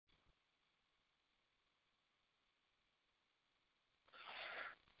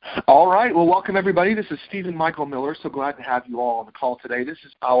All right. Well, welcome, everybody. This is Stephen Michael Miller. So glad to have you all on the call today. This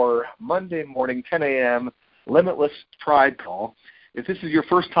is our Monday morning, 10 a.m. Limitless Pride call. If this is your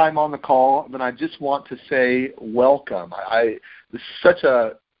first time on the call, then I just want to say welcome. This is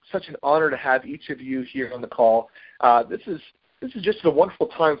such an honor to have each of you here on the call. This is just a wonderful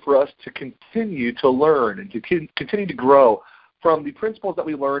time for us to continue to learn and to continue to grow from the principles that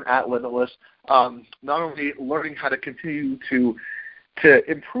we learn at Limitless. Not only learning how to continue to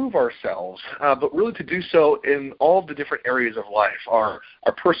improve ourselves, but really to do so in all the different areas of life, our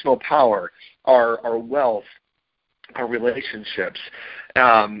personal power, our wealth, our relationships,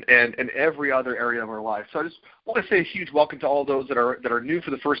 and every other area of our life. So I just want to say a huge welcome to all those that are new for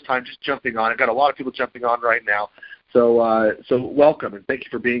the first time, just jumping on. I've got a lot of people jumping on right now. So welcome, and thank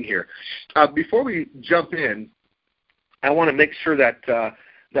you for being here. Before we jump in, I want to make sure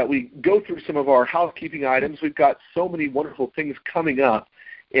that we go through some of our housekeeping items. We've got so many wonderful things coming up,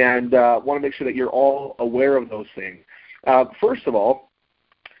 and want to make sure that you're all aware of those things. First of all,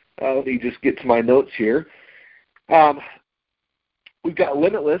 let me just get to my notes here. We've got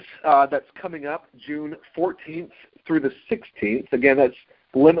Limitless that's coming up June 14th through the 16th. Again, that's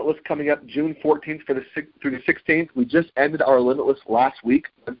Limitless coming up June 14th through the 16th. We just ended our Limitless last week,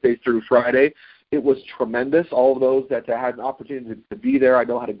 Wednesday through Friday. It was tremendous. All of those that had an opportunity to be there, I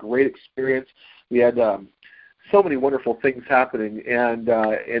know, had a great experience. We had so many wonderful things happening, and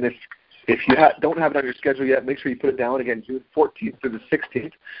if you don't have it on your schedule yet, make sure you put it down. Again, June 14th through the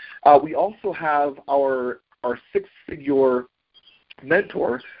 16th. We also have our six-figure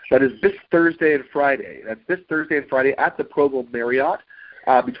mentor that is this Thursday and Friday. That's this Thursday and Friday at the Provo Marriott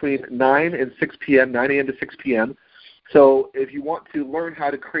between 9 and 6 p.m., 9 a.m. to 6 p.m. So if you want to learn how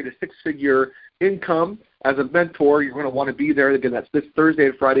to create a six-figure income as a mentor, you're going to want to be there. Again, that's this Thursday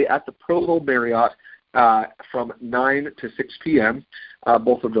and Friday at the Provo Marriott from 9 to 6 p.m.,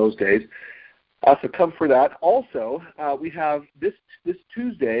 both of those days. So come for that. Also, we have this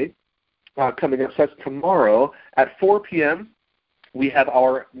Tuesday coming up, so that's tomorrow at 4 p.m., we have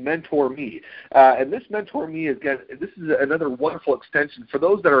our Mentor Me. And this Mentor Me, again, this is another wonderful extension for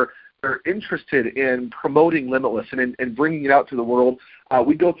those that are interested in promoting Limitless and in bringing it out to the world.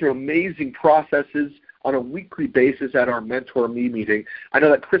 We go through amazing processes on a weekly basis at our Mentor Me meeting. I know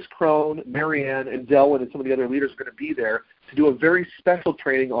that Chris Crone, Marianne, and Delwyn and some of the other leaders are going to be there to do a very special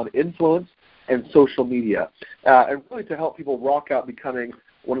training on influence and social media, and really to help people rock out becoming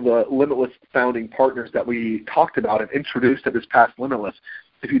one of the Limitless founding partners that we talked about and introduced at this past Limitless.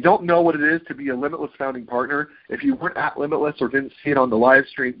 If you don't know what it is to be a Limitless founding partner, if you weren't at Limitless or didn't see it on the live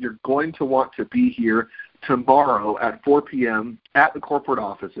stream, you're going to want to be here tomorrow at 4 p.m. at the corporate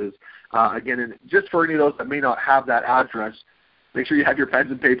offices. Again, and just for any of those that may not have that address, make sure you have your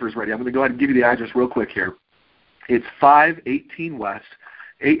pens and papers ready. I'm going to go ahead and give you the address real quick here. It's 518 West,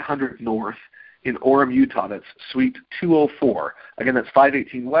 800 North in Orem, Utah. That's Suite 204. Again, that's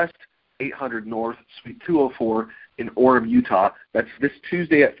 518 West, 800 North, Suite 204 in Orem, Utah. That's this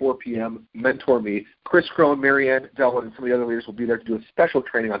Tuesday at 4 p.m. Mentor Me. Chris Crone, Marianne, Delwyn, and some of the other leaders will be there to do a special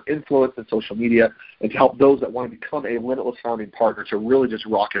training on influence and social media and to help those that want to become a Limitless founding partner to really just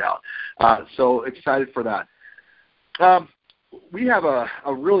rock it out. So excited for that. We have a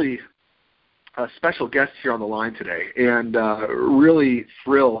really special guest here on the line today, and really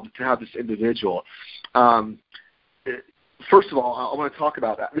thrilled to have this individual. First of all, I want to talk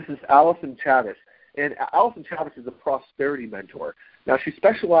about that. This is Allison Chavis, and Allison Chavis is a prosperity mentor. Now, she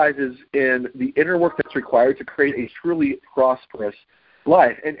specializes in the inner work that's required to create a truly prosperous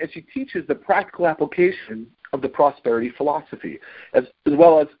life, and she teaches the practical application of the prosperity philosophy, as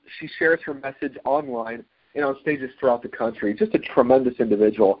well as she shares her message online and on stages throughout the country. Just a tremendous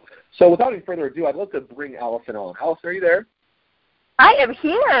individual. So without any further ado, I'd love to bring Allison on. Allison, are you there? I am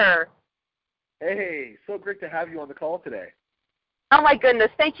here. Hey, so great to have you on the call today. Oh, my goodness.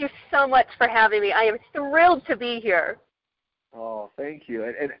 Thank you so much for having me. I am thrilled to be here. Oh, thank you.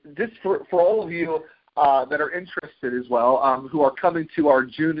 And just for all of you that are interested as well, who are coming to our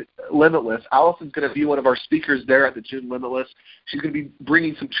June Limitless, Allison's going to be one of our speakers there at the June Limitless. She's going to be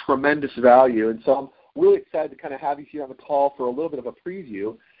bringing some tremendous value. And so I'm really excited to kind of have you here on the call for a little bit of a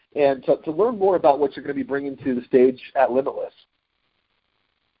preview and to learn more about what you're going to be bringing to the stage at Limitless.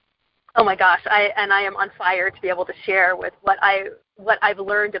 Oh my gosh, I am on fire to be able to share with what I've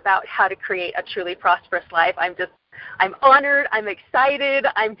learned about how to create a truly prosperous life. I'm honored, I'm excited,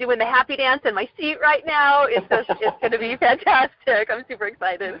 I'm doing the happy dance in my seat right now. It's going to be fantastic. I'm super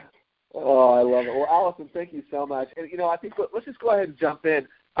excited. Oh, I love it. Well, Allison, thank you so much. And I think let's just go ahead and jump in.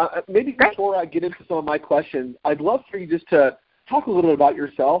 Maybe before I get into some of my questions, I'd love for you just to talk a little bit about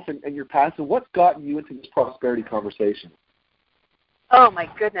yourself and your past and what's gotten you into this prosperity conversation. Oh my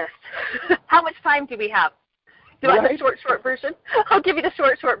goodness. How much time do we have? Do I have the short version? I'll give you the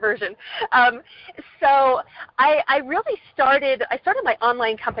short version. So I really started my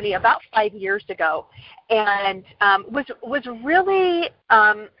online company about 5 years ago, and was really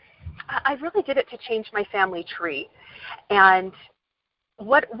I really did it to change my family tree. And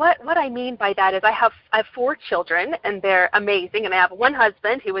what I mean by that is I have 4 children, and they're amazing, and I have one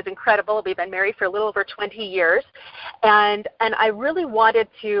husband who was incredible. We've been married for a little over 20 years, and I really wanted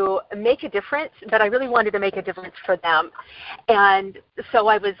to make a difference, but I really wanted to make a difference for them. And so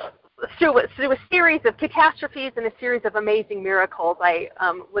I was through a series of catastrophes and a series of amazing miracles, I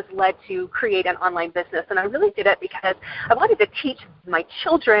was led to create an online business. And I really did it because I wanted to teach my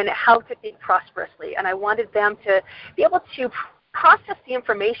children how to think prosperously, and I wanted them to be able to process the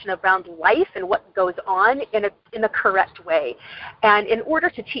information around life and what goes on in a correct way. And in order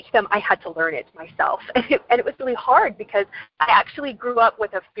to teach them, I had to learn it myself. And it was really hard because I actually grew up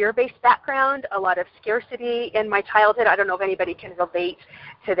with a fear-based background, a lot of scarcity in my childhood. I don't know if anybody can relate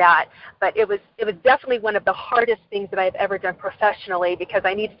to that, but it was definitely one of the hardest things that I've ever done professionally, because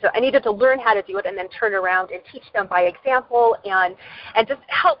I needed to learn how to do it and then turn around and teach them by example and just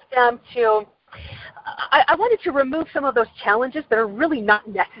help them to I wanted to remove some of those challenges that are really not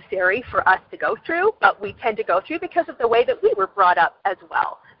necessary for us to go through, but we tend to go through because of the way that we were brought up as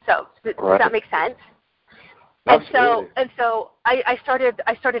well. So does that make sense? Absolutely. And so I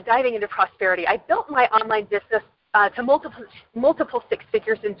started diving into prosperity. I built my online business to multiple 6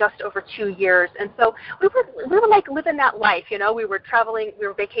 figures in just over 2 years. And so we were like living that life, you know. We were traveling, we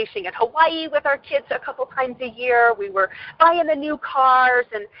were vacationing in Hawaii with our kids a couple times a year. We were buying the new cars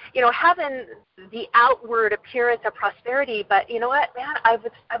and, you know, having the outward appearance of prosperity. But you know what, man, I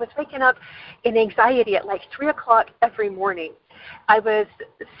was waking up in anxiety at like 3 o'clock every morning. I was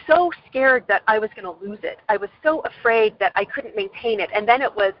so scared that I was going to lose it. I was so afraid that I couldn't maintain it. And then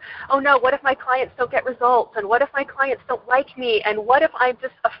it was, oh no, what if my clients don't get results? And what if my clients don't like me? And what if I'm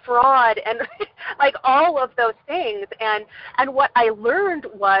just a fraud? And like all of those things. And what I learned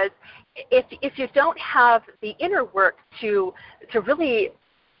was if you don't have the inner work to really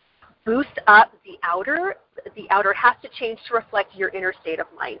boost up the outer has to change to reflect your inner state of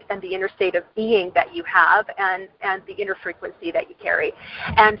mind and the inner state of being that you have and the inner frequency that you carry.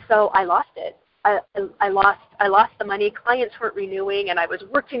 And so I lost it. I lost the money. Clients weren't renewing, and I was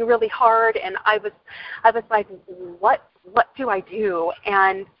working really hard, and I was like, what do I do?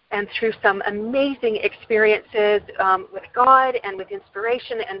 And through some amazing experiences with God and with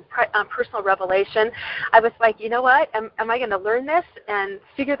inspiration and personal revelation, I was like, you know what? Am I going to learn this and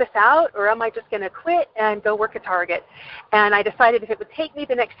figure this out, or am I just going to quit and go work at Target? And I decided if it would take me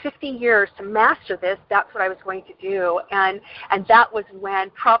the next 50 years to master this, that's what I was going to do. And that was when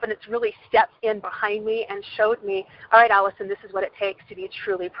Providence really stepped in behind me and showed me, all right, Allison, this is what it takes to be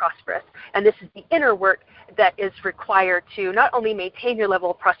truly prosperous. And this is the inner work that is required to not only maintain your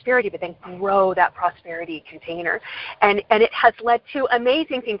level of prosperity, but then grow that prosperity container. And it has led to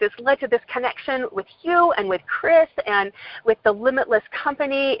amazing things. It's led to this connection with you and with Chris and with the Limitless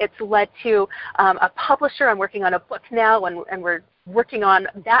Company. It's led to a publisher. I'm working on a book now, and we're working on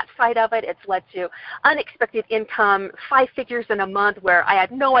that side of it. It's led to unexpected income, 5 figures in a month where I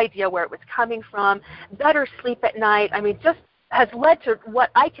had no idea where it was coming from, better sleep at night. I mean, just has led to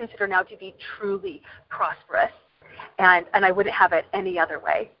what I consider now to be truly prosperous, and I wouldn't have it any other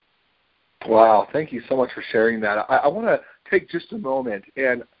way. Wow, thank you so much for sharing that. I want to take just a moment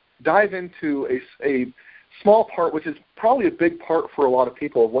and dive into a small part, which is probably a big part for a lot of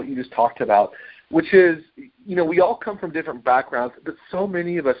people of what you just talked about, which is, you know, we all come from different backgrounds, but so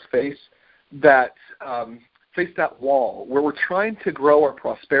many of us face that wall where we're trying to grow our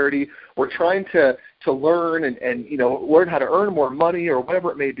prosperity, we're trying to learn and you know, learn how to earn more money or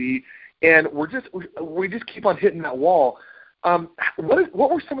whatever it may be, and we just keep on hitting that wall.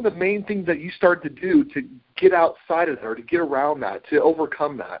 What were some of the main things that you started to do to get outside of there, to get around that, to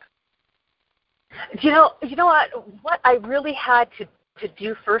overcome that? You know what I really had to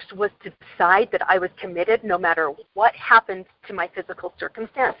do first was to decide that I was committed no matter what happened to my physical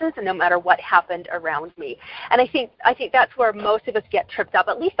circumstances and no matter what happened around me. And I think that's where most of us get tripped up.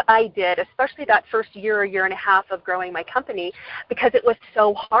 At least I did, especially that first year and a half of growing my company, because it was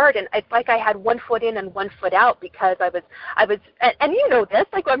so hard, and it's like I had one foot in and one foot out, because I was and you know this,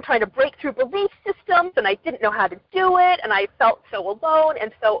 like I'm trying to break through belief systems and I didn't know how to do it, and I felt so alone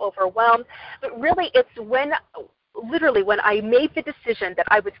and so overwhelmed. But really it's when I made the decision that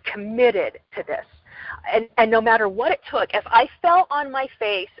I was committed to this, and no matter what it took, if I fell on my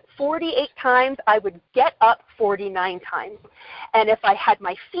face 48 times, I would get up 49 times. And if I had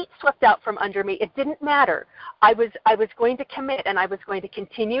my feet swept out from under me, it didn't matter. I was going to commit, and I was going to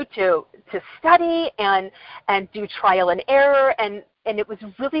continue to study and do trial and error, and it was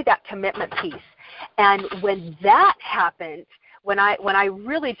really that commitment piece. And when that happened, when I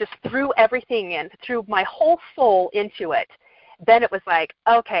really just threw everything in, threw my whole soul into it, then it was like,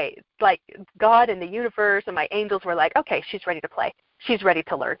 okay, like God and the universe and my angels were like, okay, she's ready to play. She's ready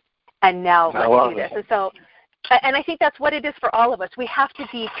to learn. And now let's do this. And so, and I think that's what it is for all of us. We have to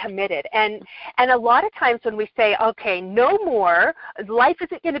be committed. And a lot of times when we say, okay, no more, life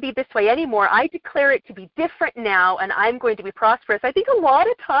isn't going to be this way anymore, I declare it to be different now, and I'm going to be prosperous, I think a lot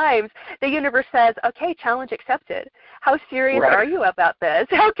of times the universe says, okay, challenge accepted. How serious are you about this?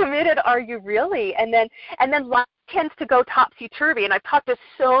 How committed are you really? And then life tends to go topsy-turvy, and I've talked to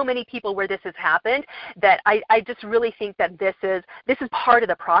so many people where this has happened that I just really think that this is part of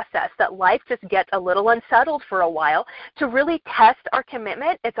the process, that life just gets a little unsettled for a while to really test our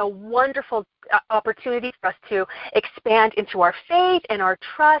commitment. It's a wonderful opportunity for us to expand into our faith and our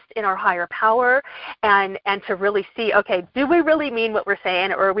trust in our higher power, and to really see, okay, do we really mean what we're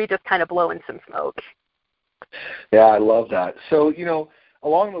saying, or are we just kind of blowing some smoke? Yeah, I love that. So,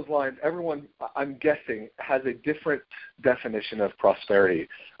 along those lines, everyone, I'm guessing, has a different definition of prosperity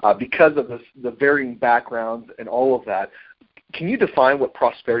because of the varying backgrounds and all of that. Can you define what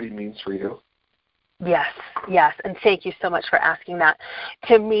prosperity means for you? Yes, and thank you so much for asking that.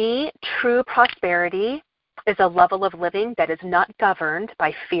 To me, true prosperity is a level of living that is not governed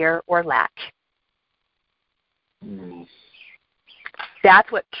by fear or lack.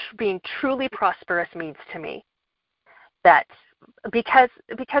 That's what being truly prosperous means to me. That because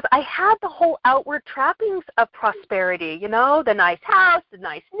I had the whole outward trappings of prosperity, the nice house, the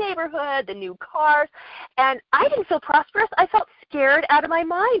nice neighborhood, the new cars, and I didn't feel prosperous. I felt scared out of my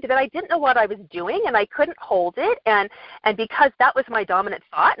mind that I didn't know what I was doing, and I couldn't hold it, and because that was my dominant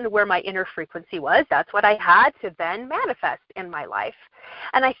thought and where my inner frequency was, that's what I had to then manifest in my life.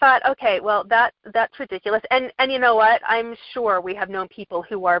 And I thought, okay, well, that's ridiculous. And you know what? I'm sure we have known people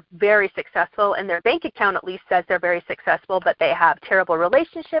who are very successful, and their bank account at least says they're very successful, but they have terrible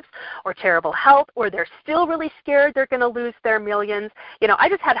relationships or terrible health, or they're still really scared they're going to lose their millions. I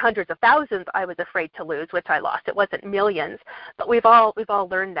just had hundreds of thousands I was afraid to lose, which I lost. It wasn't millions, but we've all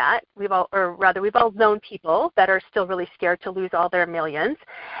learned that. We've all known people that are still really scared to lose all their millions.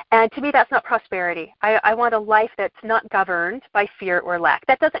 And to me, that's not prosperity. I want a life that's not governed by fear or lack.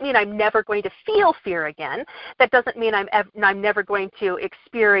 That doesn't mean I'm never going to feel fear again. That doesn't mean I'm never going to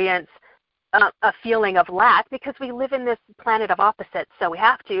experience a feeling of lack, because we live in this planet of opposites, so we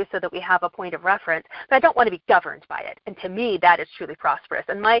have to, so that we have a point of reference. But I don't want to be governed by it. And to me, that is truly prosperous.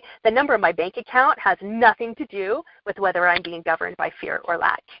 And the number of my bank account has nothing to do with whether I'm being governed by fear or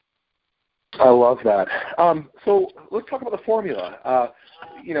lack. I love that. So let's talk about the formula.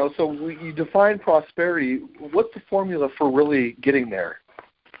 You define prosperity. What's the formula for really getting there?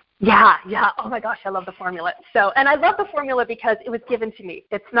 Yeah. Oh my gosh, I love the formula. And I love the formula because it was given to me.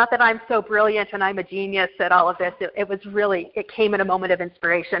 It's not that I'm so brilliant and I'm a genius at all of this. It came in a moment of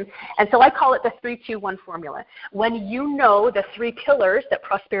inspiration. And so I call it the 3-2-1 formula. When you know the 3 pillars that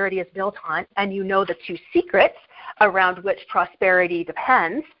prosperity is built on, and you know the 2 secrets around which prosperity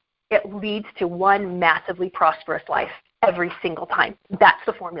depends, it leads to one massively prosperous life every single time. That's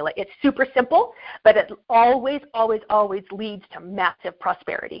the formula. It's super simple, but it always, always, always leads to massive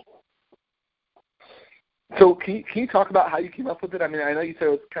prosperity. So can you talk about how you came up with it? I mean, I know you said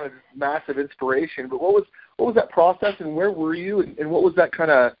it was kind of massive inspiration, but what was that process, and where were you, and what was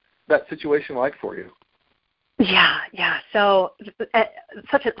that situation like for you? Yeah. So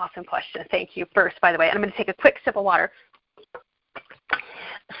such an awesome question. Thank you first, by the way. And I'm going to take a quick sip of water.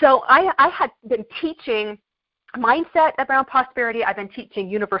 So I had been teaching mindset around prosperity. I've been teaching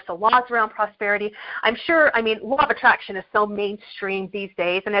universal laws around prosperity. Law of attraction is so mainstream these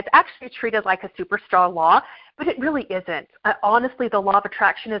days, and it's actually treated like a super strong law, but it really isn't. Honestly, the law of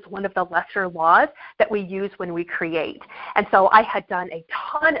attraction is one of the lesser laws that we use when we create. And so I had done a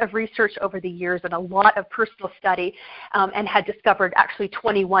ton of research over the years and a lot of personal study, and had discovered actually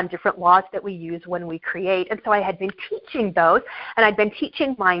 21 different laws that we use when we create. And so I had been teaching those, and I'd been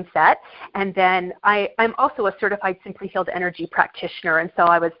teaching mindset, and then I'm also a certified Simply Healed energy practitioner, and so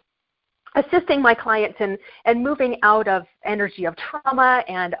I was assisting my clients in moving out of energy of trauma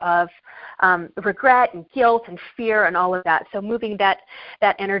and of regret and guilt and fear and all of that. So moving that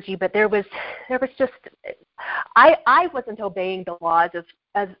energy, but there was just I wasn't obeying the laws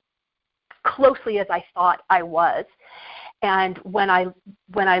as closely as I thought I was. And when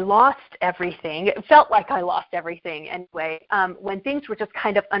I lost everything, it felt like I lost everything anyway. When things were just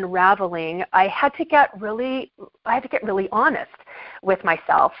kind of unraveling, I had to get really honest with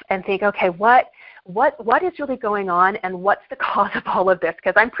myself and think, okay, what is really going on, and what's the cause of all of this?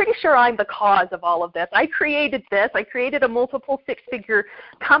 Because I'm pretty sure I'm the cause of all of this. I created this. I created a multiple six-figure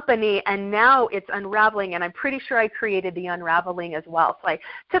company, and now it's unraveling, and I'm pretty sure I created the unraveling as well. So I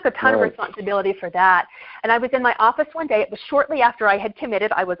took a ton of responsibility for that. And I was in my office one day. It was shortly after I had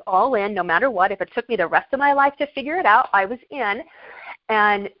committed. I was all in, no matter what. If it took me the rest of my life to figure it out, I was in.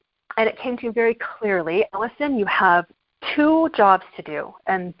 And it came to me very clearly, Allison, you have 2 jobs to do,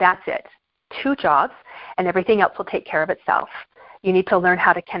 and that's it. 2 jobs, and everything else will take care of itself. You need to learn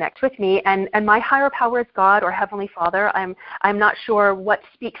how to connect with me, and my higher power is God or Heavenly Father. I'm not sure what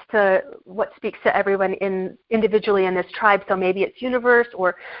speaks to everyone individually in this tribe. So maybe it's universe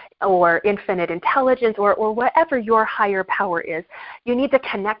or infinite intelligence or whatever your higher power is. You need to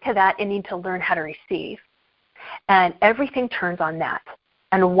connect to that and need to learn how to receive, and everything turns on that.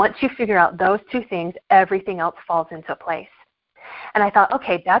 And once you figure out those 2 things, everything else falls into place. And I thought,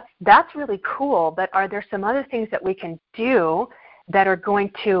 okay, that's really cool, but are there some other things that we can do that are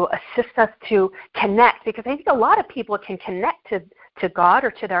going to assist us to connect? Because I think a lot of people can connect to God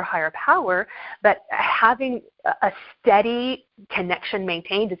or to their higher power, but having a steady connection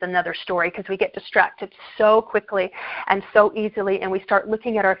maintained is another story, because we get distracted so quickly and so easily, and we start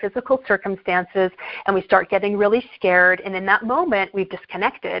looking at our physical circumstances, and we start getting really scared, and in that moment we've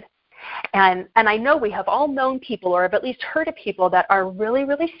disconnected. And I know we have all known people, or have at least heard of people that are really,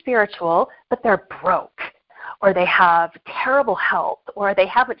 really spiritual, but they're broke, or they have terrible health, or they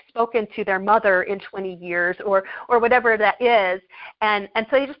haven't spoken to their mother in 20 years, or whatever that is, and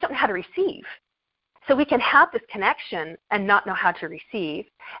so they just don't know how to receive. So we can have this connection and not know how to receive,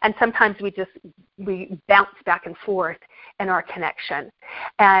 and sometimes we bounce back and forth in our connection.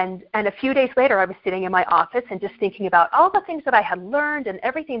 And a few days later, I was sitting in my office and just thinking about all the things that I had learned and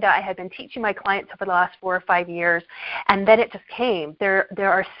everything that I had been teaching my clients over the last 4 or 5 years. And then it just came. There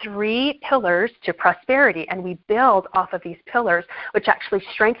are 3 pillars to prosperity, and we build off of these pillars, which actually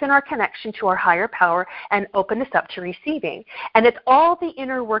strengthen our connection to our higher power and open us up to receiving. And it's all the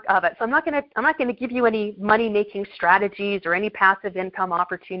inner work of it. So I'm not going to give you any money-making strategies or any passive income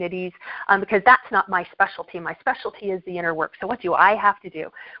opportunities, because that's not my specialty. My specialty is the inner work. So what do I have to do?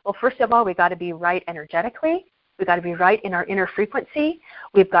 Well, first of all, we've got to be right energetically. We've got to be right in our inner frequency.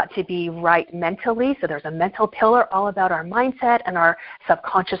 We've got to be right mentally. So there's a mental pillar all about our mindset and our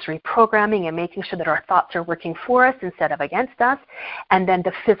subconscious reprogramming and making sure that our thoughts are working for us instead of against us. And then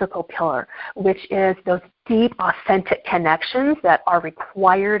the physical pillar, which is those deep, authentic connections that are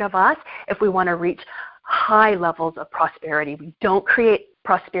required of us if we want to reach high levels of prosperity. We don't create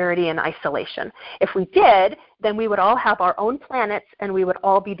prosperity in isolation. If we did, then we would all have our own planets, and we would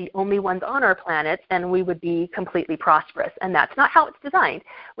all be the only ones on our planets, and we would be completely prosperous. And that's not how it's designed.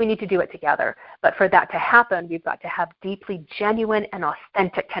 We need to do it together. But for that to happen, we've got to have deeply genuine and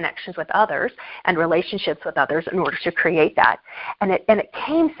authentic connections with others and relationships with others in order to create that. And it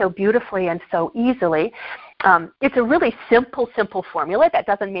came so beautifully and so easily. It's a really simple formula that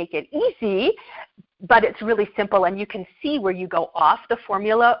doesn't make it easy, but it's really simple, and you can see where you go off the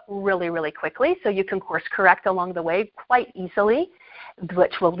formula really, really quickly, so you can course correct along the way quite easily,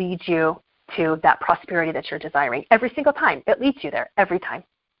 which will lead you to that prosperity that you're desiring. Every single time, it leads you there, every time.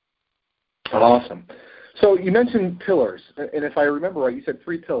 Awesome. So you mentioned pillars, and if I remember right, you said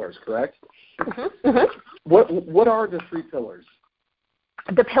 3 pillars, correct? Mm-hmm. Mm-hmm. What are the 3 pillars?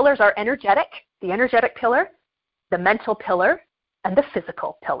 The pillars are energetic, the energetic pillar, the mental pillar, and the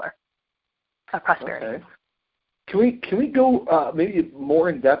physical pillar of prosperity. Okay. Can we go maybe more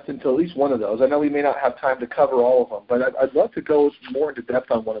in depth into at least one of those? I know we may not have time to cover all of them, but I'd love to go more into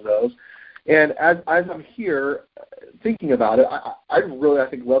depth on one of those. And as I'm here thinking about it, I'd really, I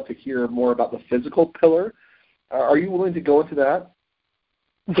think, love to hear more about the physical pillar. Are you willing to go into that?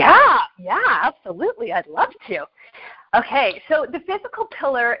 Yeah, absolutely. I'd love to. Okay, so the physical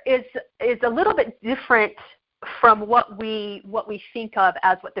pillar is a little bit different from what we think of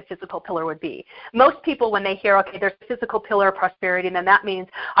as what the physical pillar would be. Most people, when they hear, okay, there's a physical pillar of prosperity, and then that means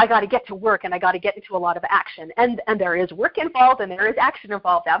I got to get to work and I got to get into a lot of action. And there is work involved and there is action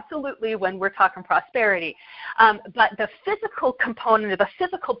involved, absolutely, when we're talking prosperity. But the physical component, the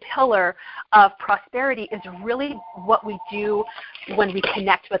physical pillar of prosperity is really what we do when we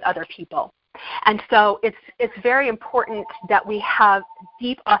connect with other people. And so it's very important that we have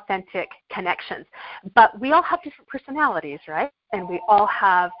deep, authentic connections. But we all have different personalities, right? And we all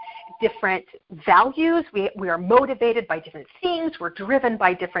have different values. We are motivated by different things. We're driven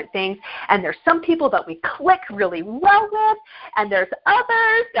by different things. And there's some people that we click really well with, and there's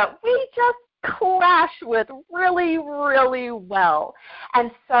others that we just clash with really, really well.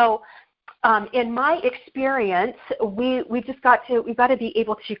 And so in my experience, we've got to be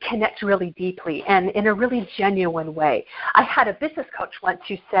able to connect really deeply and in a really genuine way. I had a business coach once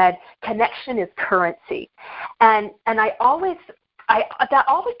who said connection is currency, and that always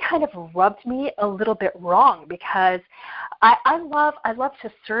kind of rubbed me a little bit wrong, because I love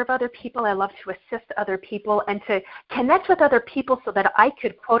to serve other people. I love to assist other people and to connect with other people so that I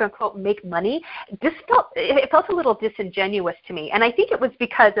could, quote unquote, make money. It felt a little disingenuous to me, and I think it was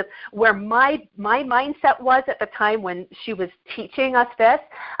because of where my mindset was at the time when she was teaching us this.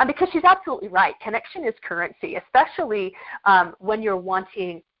 Because she's absolutely right. Connection is currency, especially when you're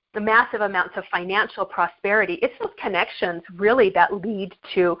wanting the massive amounts of financial prosperity. It's those connections really that lead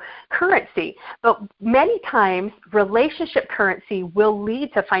to currency. But many times, relationship currency will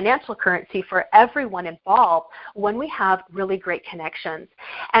lead to financial currency for everyone involved when we have really great connections.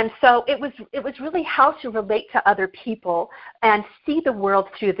 And so it was really how to relate to other people and see the world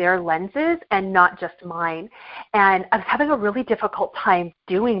through their lenses and not just mine. And I was having a really difficult time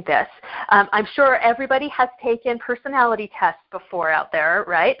doing this. I'm sure everybody has taken personality tests before out there,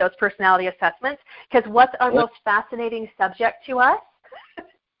 right? Those personality assessments, because what's our most fascinating subject to us? It's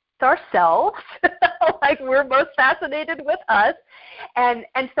ourselves. Like, we're most fascinated with us. And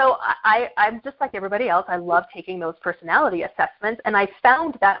so I'm just like everybody else. I love taking those personality assessments, and I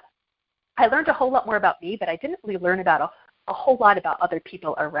found that I learned a whole lot more about me, but I didn't really learn about a whole lot about other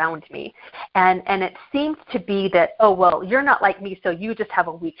people around me. And it seemed to be that, oh, well, you're not like me, so you just have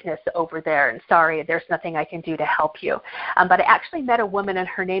a weakness over there, and sorry, there's nothing I can do to help you. But I actually met a woman, and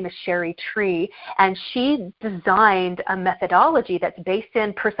her name is Sherry Tree, and she designed a methodology that's based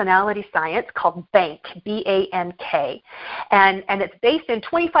in personality science called BANK, B-A-N-K. And it's based in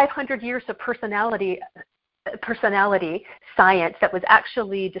 2,500 years of personality science that was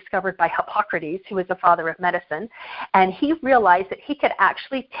actually discovered by Hippocrates, who was the father of medicine. And he realized that he could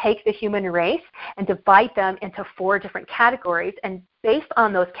actually take the human race and divide them into 4 different categories, and based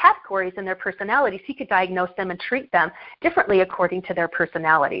on those categories and their personalities, he could diagnose them and treat them differently according to their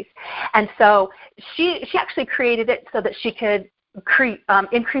personalities. And so she actually created it so that she could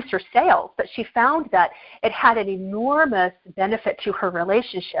increase her sales, but she found that it had an enormous benefit to her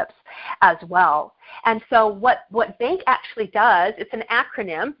relationships as well. And so what BANK actually does, it's an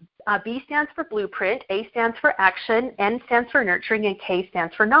acronym. B stands for blueprint, A stands for action, N stands for nurturing, and K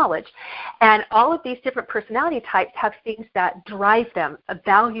stands for knowledge. And all of these different personality types have things that drive them,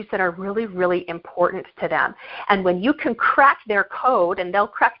 values that are really, really important to them. And when you can crack their code, and they'll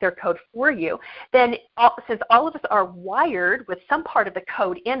crack their code for you, then since all of us are wired with some part of the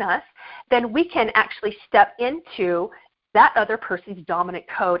code in us, then we can actually step into that other person's dominant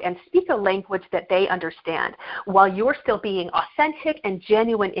code and speak a language that they understand. While you're still being authentic and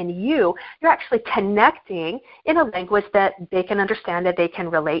genuine in you, you're actually connecting in a language that they can understand, that they can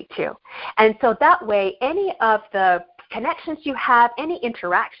relate to. And so that way, any of the connections you have, any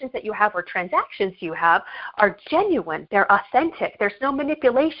interactions that you have or transactions you have are genuine. They're authentic. There's no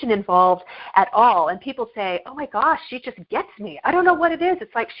manipulation involved at all. And people say, oh my gosh, she just gets me. I don't know what it is.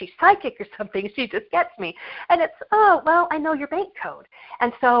 It's like she's psychic or something. She just gets me. And it's, oh, well, I know your bank code.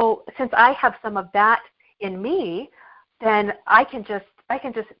 And so since I have some of that in me, then I can just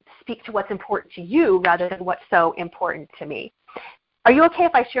speak to what's important to you rather than what's so important to me. Are you okay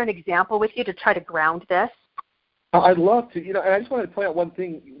if I share an example with you to try to ground this? I'd love to. And I just wanted to point out one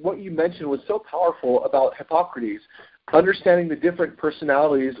thing. What you mentioned was so powerful about Hippocrates. Understanding the different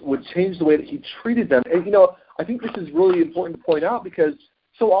personalities would change the way that he treated them. And, I think this is really important to point out, because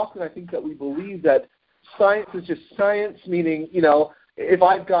so often I think that we believe that science is just science, meaning, if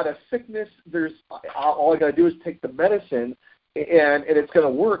I've got a sickness, all I got to do is take the medicine and it's going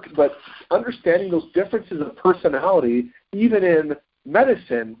to work. But understanding those differences of personality, even in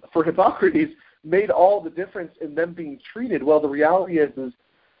medicine, for Hippocrates, made all the difference in them being treated. Well, the reality is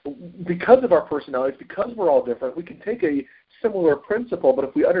because of our personalities, because we're all different, we can take a similar principle, but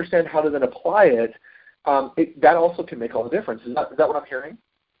if we understand how to then apply it, that also can make all the difference. Is that what I'm hearing?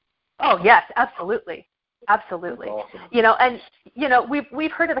 Oh, yes, absolutely. Absolutely. Awesome.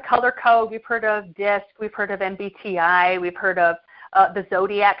 We've heard of the color code, we've heard of DISC, we've heard of MBTI, we've heard of the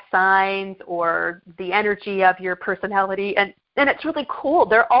zodiac signs or the energy of your personality, and it's really cool.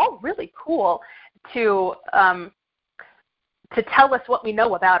 They're all really cool to tell us what we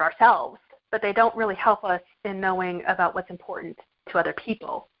know about ourselves. but they don't really help us in knowing about what's important to other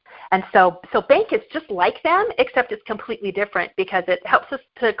people. And so bank is just like them, except it's completely different because it helps us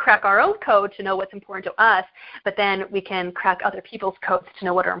to crack our own code to know what's important to us, but then we can crack other people's codes to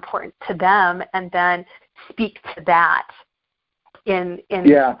know what are important to them and then speak to that in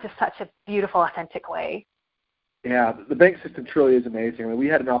just such a beautiful, authentic way. Yeah, the bank system truly is amazing. I mean, we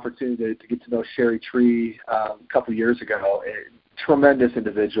had an opportunity to get to know Sherry Tree a couple of years ago. A tremendous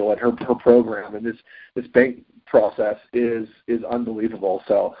individual, and her program and this bank process is unbelievable.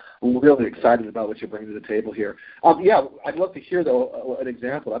 So I'm really excited about what you're bringing to the table here. I'd love to hear though an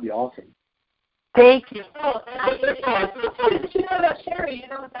example. That'd be awesome. Thank you. Oh, and I did you know about Sherry? You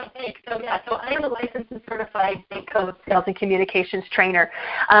know about bank. So I am a licensed and certified bank code sales and communications trainer.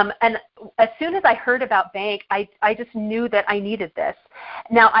 And as soon as I heard about bank, I just knew that I needed this.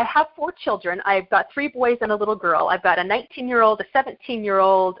 Now, I have 4 children. I've got 3 boys and a little girl. I've got a 19-year-old, a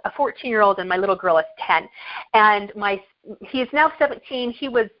 17-year-old, a 14-year-old, and my little girl is 10. And he is now 17. He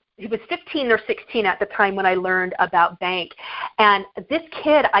was 15 or 16 at the time when I learned about bank. And this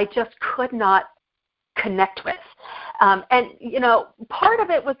kid I just could not connect with. And, part of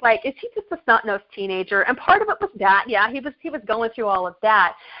it was like, is he just a snot-nosed teenager? And part of it was that, he was going through all of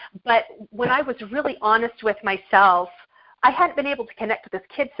that. But when I was really honest with myself, I hadn't been able to connect with this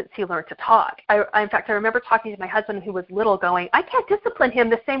kid since he learned to talk. In fact, I remember talking to my husband who was little going, I can't discipline him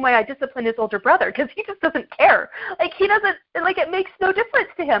the same way I discipline his older brother because he just doesn't care. It makes no difference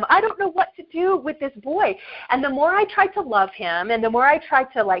to him. I don't know what to do with this boy. And the more I tried to love him and the more I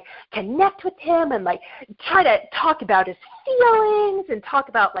tried to connect with him and try to talk about his feelings and talk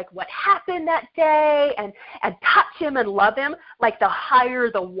about what happened that day and touch him and love him, the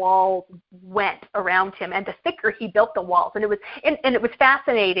higher the walls went around him and the thicker he built the walls. And it was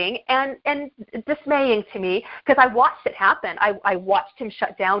fascinating and dismaying to me because I watched it happen. I watched him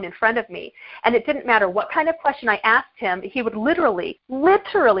shut down in front of me. And it didn't matter what kind of question I asked him, he would literally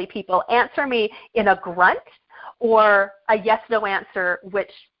people answer me in a grunt or a yes-no answer,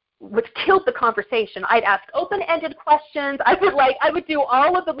 which killed the conversation. I'd ask open-ended questions. I would do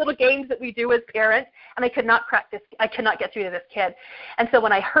all of the little games that we do as parents, and I could not get through to this kid. And so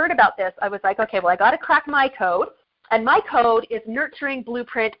when I heard about this, I was like, okay, well, I got to crack my code. And my code is nurturing,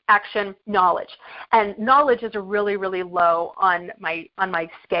 blueprint, action, knowledge. And knowledge is really, really low on my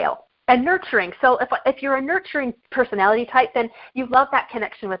scale. And nurturing, so if you're a nurturing personality type, then you love that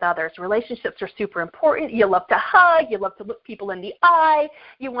connection with others. Relationships are super important. You love to hug. You love to look people in the eye.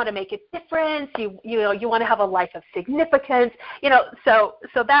 You want to make a difference. You want to have a life of significance. So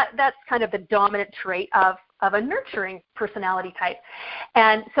that's kind of the dominant trait of a nurturing personality type.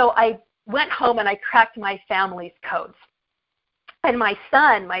 And so I went home and I cracked my family's codes. And my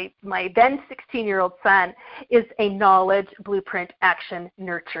son, my then 16-year-old son, is a knowledge, blueprint, action,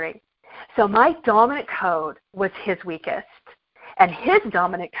 nurturing. So my dominant code was his weakest, and his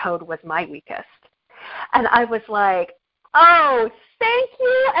dominant code was my weakest. And I was like, oh, thank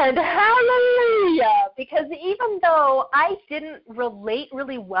you and hallelujah, because even though I didn't relate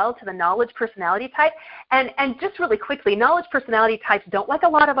really well to the knowledge personality type, and just really quickly, knowledge personality types don't like a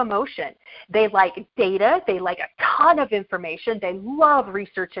lot of emotion. They like data. They like a ton of information. They love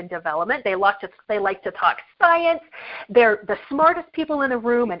research and development. They like to talk science. They're the smartest people in the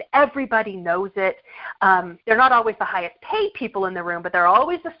room, and everybody knows it. They're not always the highest paid people in the room, but they're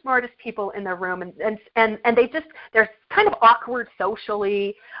always the smartest people in the room, and they're kind of awkward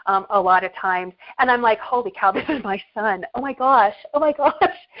socially a lot of times. And I'm like, holy cow, this is my son. Oh my gosh.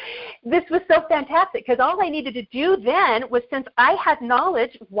 This was so fantastic because all I needed to do then was, since I had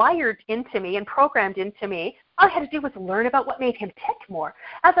knowledge wired into me and programmed into me, all I had to do was learn about what made him tick more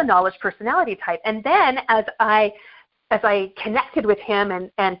as a knowledge personality type. And then as I connected with him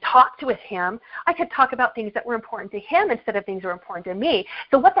and talked with him, I could talk about things that were important to him instead of things that were important to me.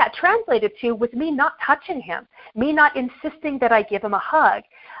 So what that translated to was me not touching him, me not insisting that I give him a hug.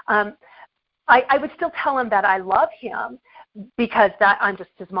 I would still tell him that I love him because that I'm just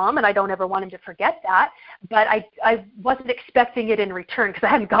his mom and I don't ever want him to forget that, but I wasn't expecting it in return because I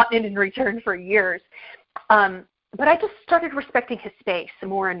hadn't gotten it in return for years. But I just started respecting his space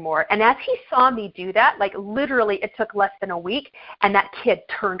more and more. And as he saw me do that, literally it took less than a week, and that kid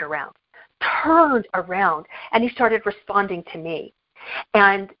turned around, and he started responding to me.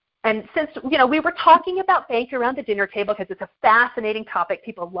 And since, we were talking about bank around the dinner table because it's a fascinating topic.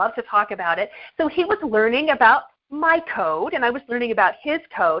 People love to talk about it. So he was learning about my code, and I was learning about his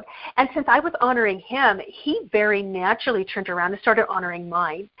code. And since I was honoring him, he very naturally turned around and started honoring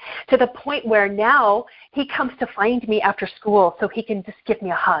mine, to the point where now he comes to find me after school so he can just give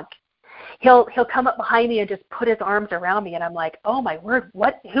me a hug. he'll come up behind me and just put his arms around me, and I'm like, oh my word,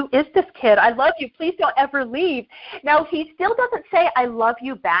 who is this kid? I love you. Please don't ever leave. Now, he still doesn't say I love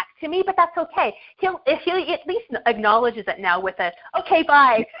you back to me, but that's okay. He at least acknowledges it now with a okay,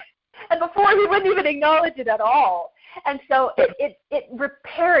 bye. And before, he wouldn't even acknowledge it at all. And so it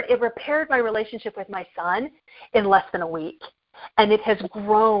repaired my relationship with my son in less than a week. And it has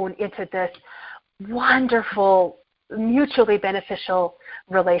grown into this wonderful, mutually beneficial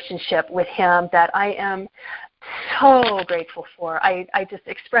relationship with him that I am so grateful for. I just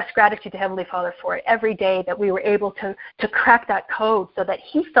express gratitude to Heavenly Father for it every day, that we were able to crack that code so that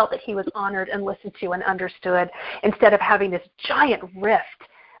he felt that he was honored and listened to and understood, instead of having this giant rift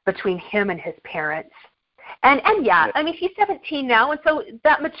between him and his parents. And yeah, I mean, he's 17 now, and so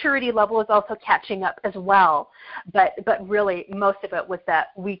that maturity level is also catching up as well. But really, most of it was that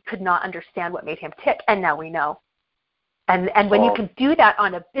we could not understand what made him tick, and now we know. And when you can do that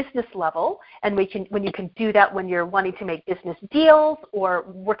on a business level, and when you can do that when you're wanting to make business deals or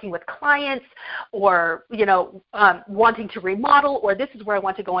working with clients, or wanting to remodel, or this is where I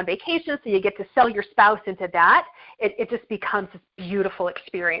want to go on vacation, so you get to sell your spouse into that, it just becomes this beautiful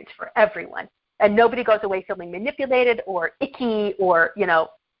experience for everyone. And nobody goes away feeling manipulated or icky or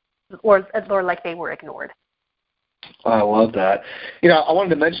like they were ignored. I love that. I wanted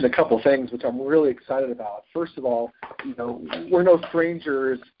to mention a couple things which I'm really excited about. First of all, we're no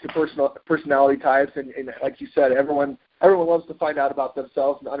strangers to personality types, and like you said, everyone loves to find out about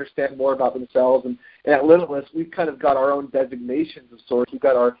themselves and understand more about themselves. And at Limitless, we've kind of got our own designations of sorts. We've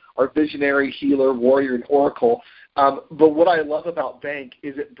got our visionary, healer, warrior, and oracle. But what I love about Bank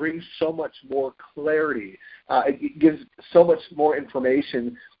is it brings so much more clarity. It gives so much more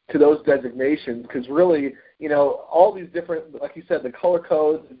information to those designations, because really, all these different, like you said, the color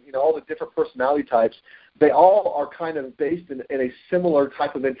codes, and, all the different personality types, they all are kind of based in a similar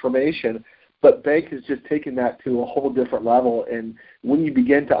type of information, but Bank has just taken that to a whole different level. And when you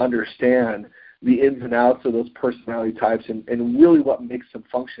begin to understand the ins and outs of those personality types and really what makes them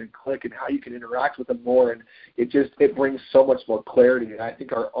function and click and how you can interact with them more, and it brings so much more clarity. And I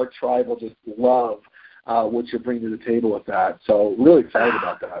think our tribe will just love what you bring to the table with that. So really excited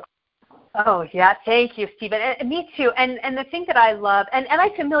about that. Oh, yeah. Thank you, Stephen. And me too. And the thing that I love, and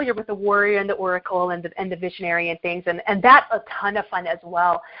I'm familiar with the warrior and the oracle and the visionary and things, and that's a ton of fun as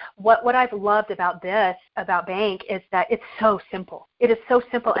well. What I've loved about Bank is that it's so simple. It is so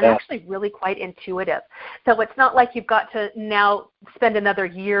simple and actually really quite intuitive. So it's not like you've got to now spend another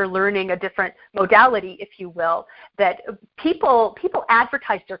year learning a different modality, if you will, that people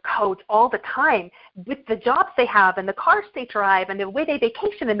advertise their codes all the time with the jobs they have and the cars they drive and the way they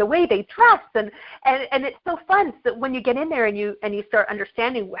vacation and the way they dress, and it's so fun that when you get in there and you start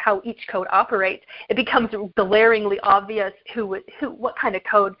understanding how each code operates, it becomes glaringly obvious what kind of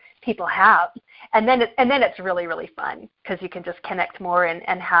code people have, and then it's really, really fun, because you can just connect more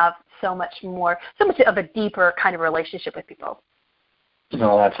and have so much of a deeper kind of relationship with people.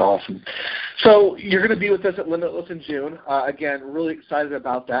 Oh, that's awesome. So you're going to be with us at Limitless in June. Again, really excited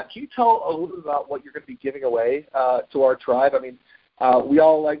about that. Can you tell a little bit about what you're going to be giving away to our tribe? I mean, we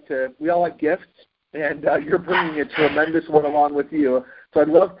all like gifts, and you're bringing a tremendous one along with you. So I'd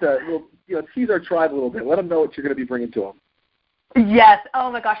love to tease our tribe a little bit. Let them know what you're going to be bringing to them. Yes.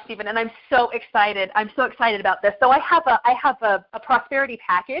 Oh my gosh, Stephen, and I'm so excited. I'm so excited about this. So I have a prosperity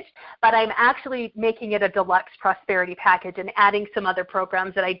package, but I'm actually making it a deluxe prosperity package and adding some other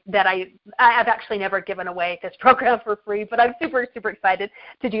programs that I've actually never given away this program for free. But I'm super, super excited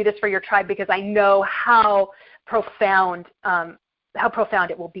to do this for your tribe, because I know how profound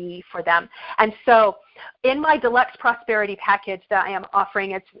it will be for them. And so in my deluxe prosperity package that I am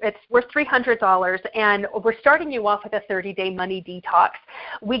offering, it's worth $300, and we're starting you off with a 30-day money detox.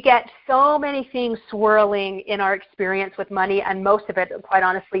 We get so many things swirling in our experience with money, and most of it, quite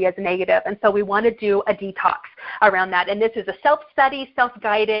honestly, is negative. And so we want to do a detox around that. And this is a self-study,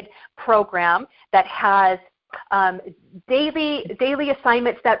 self-guided program that has daily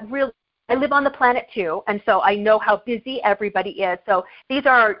assignments that really, I live on the planet too, and so I know how busy everybody is. So these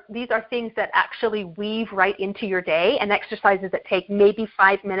are things that actually weave right into your day, and exercises that take maybe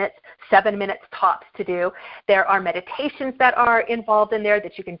 5 minutes, 7 minutes tops to do. There are meditations that are involved in there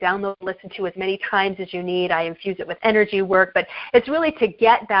that you can download and listen to as many times as you need. I infuse it with energy work, but it's really to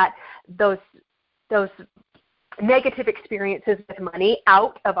get those negative experiences with money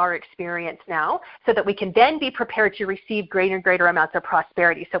out of our experience now so that we can then be prepared to receive greater and greater amounts of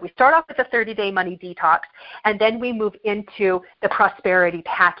prosperity. So we start off with a 30-day money detox, and then we move into the prosperity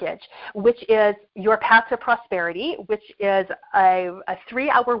package, which is Your Path to Prosperity, which is a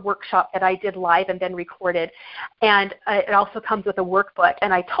 3-hour workshop that I did live and then recorded. And it also comes with a workbook.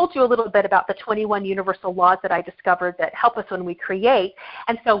 And I told you a little bit about the 21 universal laws that I discovered that help us when we create.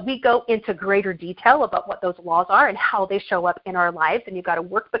 And so we go into greater detail about what those laws are and how they show up in our lives. And you've got a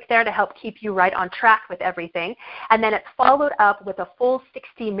workbook there to help keep you right on track with everything. And then it's followed up with a full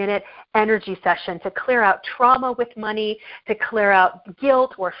 60-minute energy session to clear out trauma with money, to clear out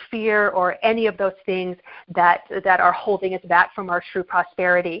guilt or fear or any of those things that are holding us back from our true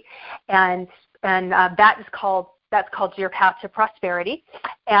prosperity. And that's called Your Path to Prosperity.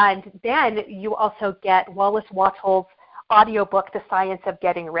 And then you also get Wallace Wattles' audiobook, The Science of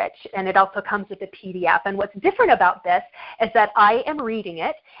Getting Rich, and it also comes with a PDF. And what's different about this is that I am reading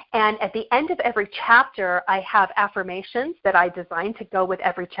it, and at the end of every chapter, I have affirmations that I designed to go with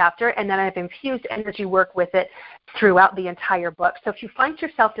every chapter, and then I've infused energy work with it throughout the entire book. So if you find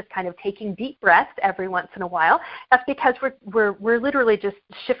yourself just kind of taking deep breaths every once in a while, that's because we're literally just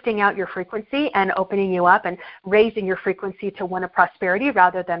shifting out your frequency and opening you up and raising your frequency to one of prosperity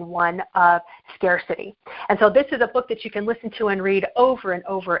rather than one of scarcity. And so this is a book that you can listen to and read over and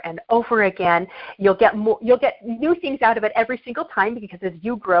over and over again. You'll get new things out of it every single time, because as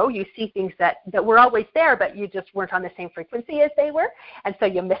you grow, you see things that were always there, but you just weren't on the same frequency as they were. And so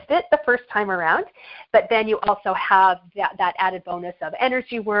you missed it the first time around. But then you also have that added bonus of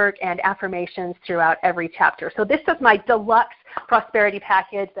energy work and affirmations throughout every chapter. So this is my deluxe prosperity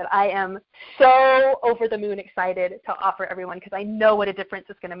package that I am so over the moon excited to offer everyone, because I know what a difference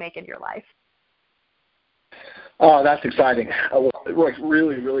it's going to make in your life. Oh, that's exciting.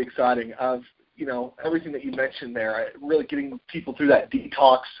 Really, really exciting. Everything that you mentioned there, really getting people through that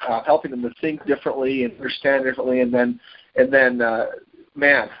detox, helping them to think differently and understand differently, and then,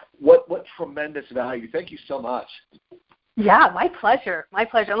 man, what tremendous value. Thank you so much. Yeah, my pleasure. My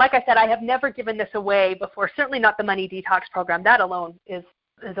pleasure. Like I said, I have never given this away before, certainly not the Money Detox program. That alone is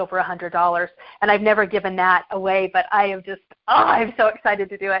over $100, and I've never given that away, but I am just, I'm so excited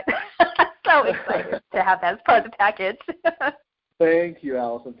to do it. So excited to have that as part of the package. Thank you,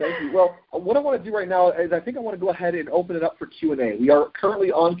 Allison. Thank you. Well, what I want to do right now is I think I want to go ahead and open it up for Q&A. We are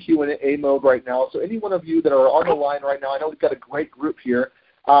currently on Q&A mode right now, so any one of you that are on the line right now, I know we've got a great group here.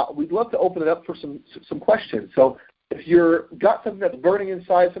 We'd love to open it up for some questions. So if you've got something that's burning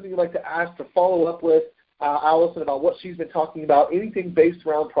inside, something you'd like to ask to follow up with Allison about what she's been talking about, anything based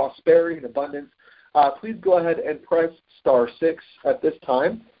around prosperity and abundance, please go ahead and press *6 at this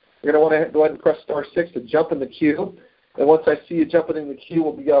time. You're going to want to go ahead and press *6 to jump in the queue. And once I see you jumping in the queue,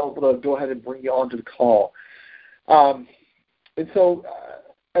 we'll be able to go ahead and bring you onto the call. And so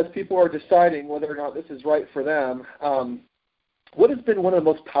as people are deciding whether or not this is right for them, what has been one of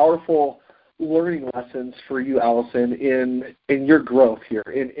the most powerful learning lessons for you, Allison, in your growth here,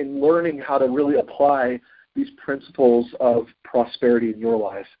 in learning how to really apply these principles of prosperity in your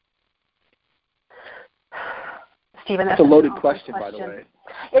life? Stephen, that's a loaded question, by the way.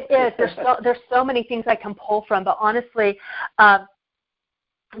 It is. There's so many things I can pull from, but honestly,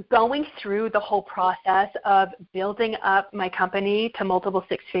 going through the whole process of building up my company to multiple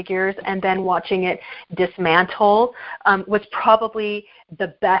six figures and then watching it dismantle was probably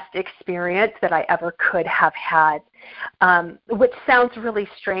the best experience that I ever could have had, which sounds really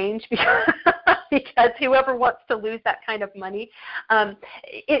strange because whoever wants to lose that kind of money.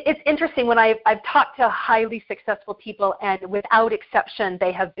 It's interesting when I've talked to highly successful people, and without exception,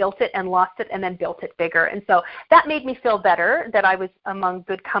 they have built it and lost it and then built it bigger. And so that made me feel better that I was among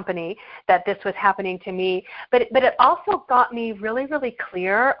good company, that this was happening to me. But it also got me really, really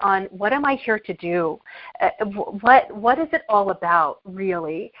clear on what am I here to do? What is it all about,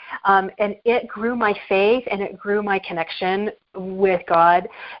 really? And it grew my faith and it grew my connection with God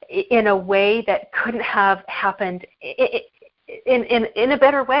in a way that couldn't have happened in a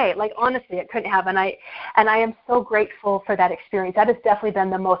better way. Like, honestly, it couldn't have. And I am so grateful for that experience. That has definitely been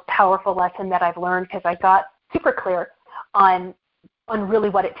the most powerful lesson that I've learned, because I got super clear on really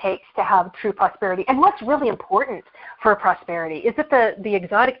what it takes to have true prosperity and what's really important for prosperity. Is it the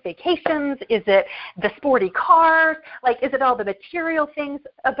exotic vacations? Is it the sporty cars? Like, is it all the material things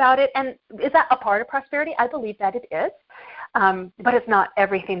about it? And is that a part of prosperity? I believe that it is. But it's not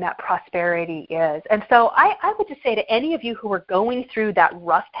everything that prosperity is. And so I would just say to any of you who are going through that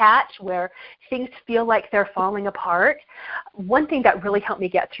rough patch where things feel like they're falling apart, one thing that really helped me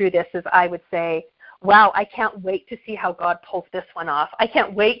get through this is, I would say, wow, I can't wait to see how God pulls this one off. I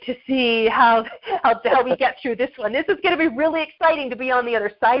can't wait to see how we get through this one. This is going to be really exciting to be on the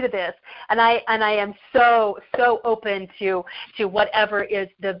other side of this. And I am so open to whatever is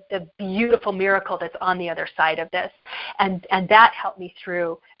the beautiful miracle that's on the other side of this. And that helped me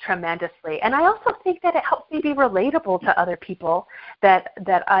through tremendously. And I also think that it helps me be relatable to other people that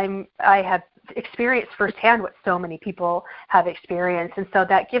I have experienced firsthand what so many people have experienced. And so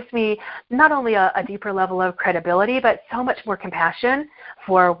that gives me not only a deeper level of credibility, but so much more compassion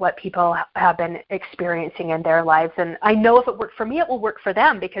for what people have been experiencing in their lives. And I know if it worked for me, it will work for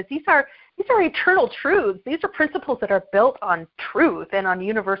them, because these are eternal truths. These are principles that are built on truth and on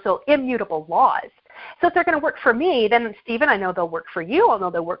universal, immutable laws. So if they're going to work for me, then, Stephen, I know they'll work for you. I know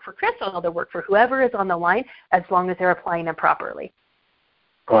they'll work for Chris. I know they'll work for whoever is on the line, as long as they're applying them properly.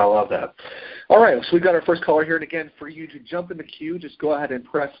 Oh, I love that. All right, so we've got our first caller here. And again, for you to jump in the queue, just go ahead and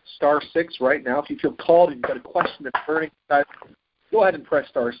press *6 right now. If you feel called and you've got a question that's burning inside, go ahead and press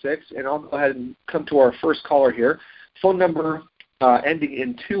 *6. And I'll go ahead and come to our first caller here. Phone number ending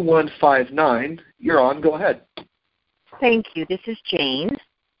in 2159. You're on. Go ahead. Thank you. This is Jane.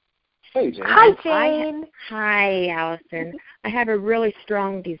 Hey, Jane. Hi, Jane. Hi, Allison. I have a really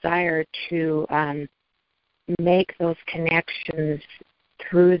strong desire to make those connections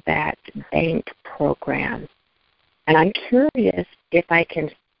through that bank program. And I'm curious if I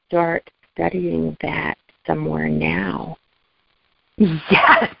can start studying that somewhere now.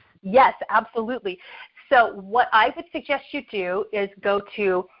 Yes, absolutely. So what I would suggest you do is go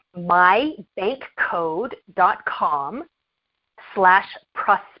to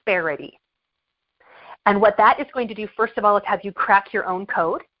mybankcode.com/prosperity. And what that is going to do, first of all, is have you crack your own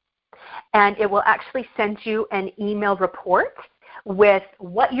code. And it will actually send you an email report with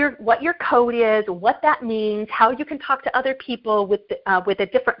what your code is, what that means, how you can talk to other people with a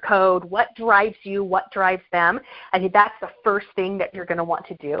different code, what drives you, what drives them. I think that's the first thing that you're going to want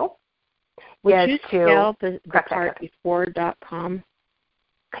to do. Would you spell the part before .com?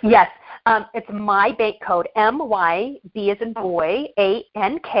 Yes. It's my bank code, MYB as in boy,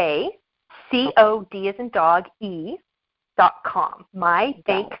 ANKCOD as in dog, E.com.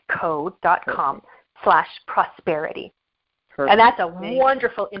 mybankcode.com/prosperity. Perfect. And that's a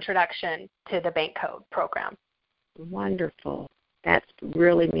wonderful introduction to the bank code program. Wonderful. That's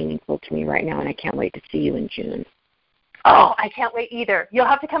really meaningful to me right now, and I can't wait to see you in June. Oh, I can't wait either. You'll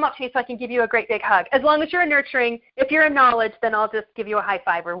have to come up to me so I can give you a great big hug. As long as you're nurturing. If you're in knowledge, then I'll just give you a high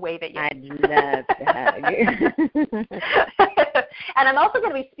five or wave at you. I'd love to hug. And I'm also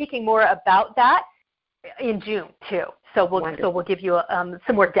going to be speaking more about that in June, too. So we'll give you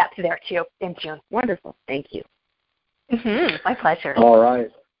some more depth there, too, in June. Wonderful. Thank you. My pleasure. All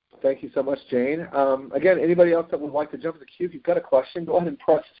right. Thank you so much, Jane. Again, anybody else that would like to jump in the queue, if you've got a question, go ahead and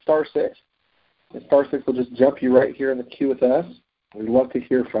press *6. And *6 will just jump you right here in the queue with us. We'd love to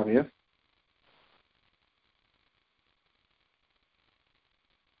hear from you.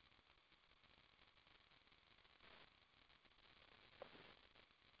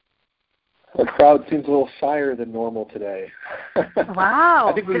 The crowd seems a little shyer than normal today.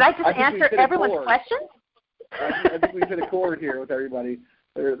 Wow. Did I just answer everyone's questions? I think we've hit a chord here with everybody.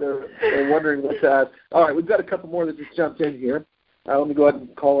 They're wondering what to ask. All right, we've got a couple more that just jumped in here. Let me go ahead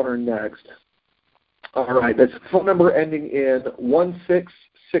and call on her next. All right, that's phone number ending in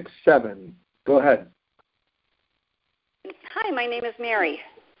 1667. Go ahead. Hi, my name is Mary.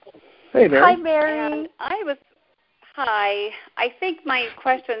 Hey, Mary. Hi, Mary. And I think my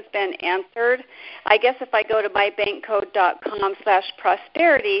question's been answered. I guess if I go to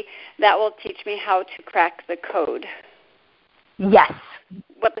mybankcode.com/prosperity, that will teach me how to crack the code. Yes.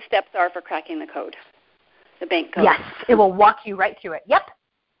 What the steps are for cracking the code, the bank code. Yes, it will walk you right through it. Yep.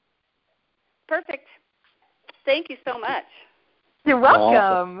 Perfect. Thank you so much. You're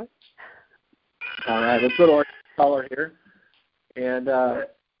welcome. Awesome. All right, let's go to our caller here. And all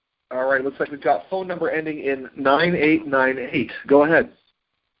right, looks like we've got phone number ending in 9898. Go ahead.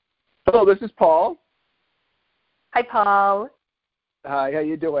 Hello, this is Paul. Hi, Paul. Hi, how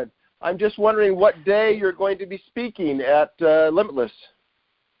you doing? I'm just wondering what day you're going to be speaking at Limitless.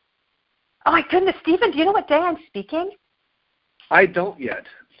 Oh, my goodness, Stephen, do you know what day I'm speaking? I don't yet.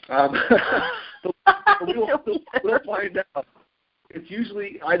 We'll find out. It's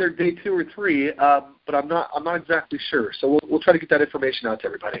usually either day 2 or 3, but I'm not exactly sure. So we'll try to get that information out to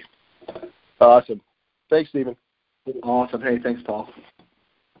everybody. Awesome. Thanks, Stephen. Awesome. Hey, thanks, Paul.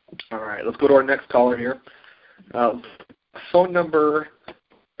 All right, let's go to our next caller here. Phone number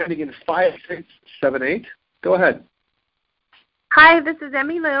ending in 5678. Go ahead. Hi, this is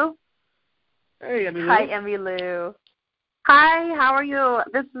Emmy Lou. Hey, Emmy Lou. Hi, Emmy Lou. Hi, how are you?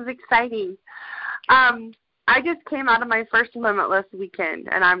 This is exciting. I just came out of my first Limitless weekend,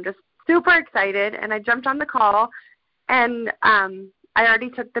 and I'm just super excited, and I jumped on the call, and I already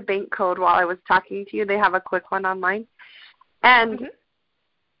took the bank code while I was talking to you. They have a quick one online. And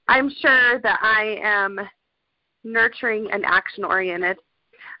I'm sure that I am nurturing and action-oriented,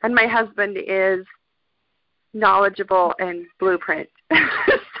 and my husband is knowledgeable and blueprint. So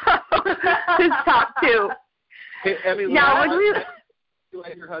his top two. Hey, Emmy, Now, when we you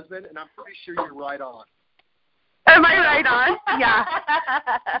like your husband, and I'm pretty sure you're right on. Am I right on? Yeah.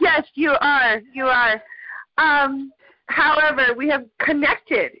 Yes, you are. You are. However, we have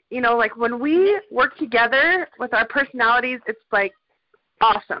connected. You know, like when we work together with our personalities, it's like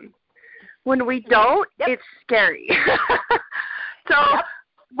awesome. When we don't, it's scary. So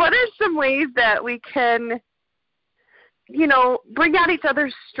what are some ways that we can, you know, bring out each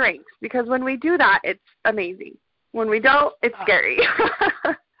other's strengths? Because when we do that, it's amazing. When we don't, it's scary.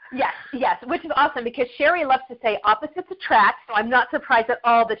 Yes, which is awesome because Sherry loves to say opposites attract, so I'm not surprised at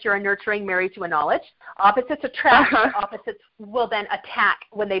all that you're a nurturing married to a knowledge. Opposites attract, opposites will then attack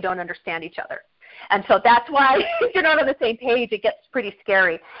when they don't understand each other. And so that's why if you're not on the same page, it gets pretty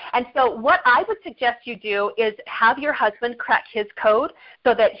scary. And so what I would suggest you do is have your husband crack his code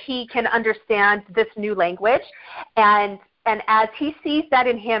so that he can understand this new language. And as he sees that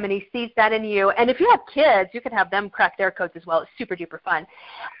in him and he sees that in you, and if you have kids, you can have them crack their codes as well. It's super duper fun.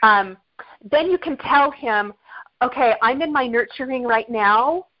 Then you can tell him, okay, I'm in my nurturing right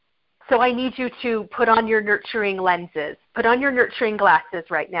now, so I need you to put on your nurturing lenses, put on your nurturing glasses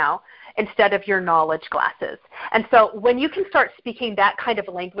right now instead of your knowledge glasses. And so when you can start speaking that kind of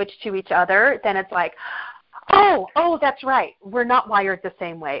language to each other, then it's like, oh, that's right. We're not wired the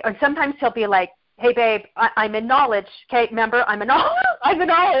same way. Or sometimes he'll be like, hey, babe, I'm in knowledge. Okay, remember, I'm in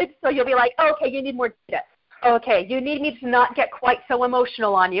knowledge. So you'll be like, oh, okay, you need more data. Okay, you need me to not get quite so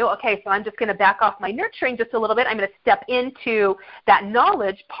emotional on you. Okay, so I'm just going to back off my nurturing just a little bit. I'm going to step into that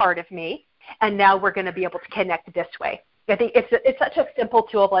knowledge part of me, and now we're going to be able to connect this way. I think it's such a simple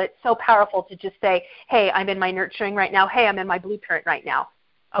tool, but it's so powerful to just say, hey, I'm in my nurturing right now. Hey, I'm in my blueprint right now.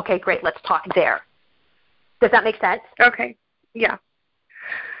 Okay, great, let's talk there. Does that make sense? Okay, yeah.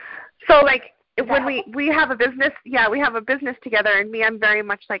 So, like, when we have a business, we have a business together, and me, I'm very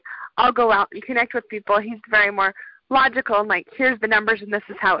much like, I'll go out and connect with people. He's very more logical and like, here's the numbers and this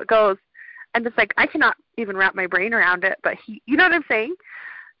is how it goes. And it's like, I cannot even wrap my brain around it, but you know what I'm saying?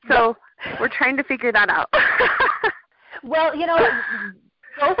 So we're trying to figure that out. Well, you know,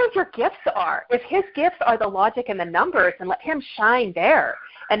 those are your gifts are. If his gifts are the logic and the numbers, then let him shine there.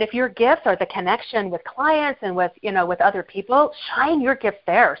 And if your gifts are the connection with clients and with, you know, with other people, shine your gifts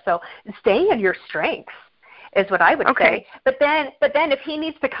there. So stay in your strengths is what I would say. But then if he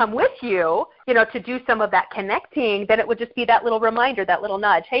needs to come with you, you know, to do some of that connecting, then it would just be that little reminder, that little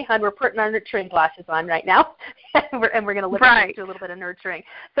nudge. Hey, hon, we're putting our nurturing glasses on right now, and we're going to look into a little bit of nurturing.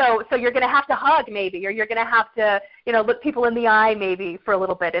 So you're going to have to hug maybe, or you're going to have to, you know, look people in the eye maybe for a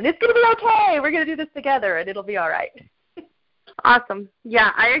little bit, and it's going to be okay. We're going to do this together, and it'll be all right. Awesome.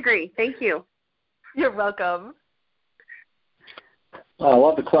 Yeah, I agree. Thank you. You're welcome. I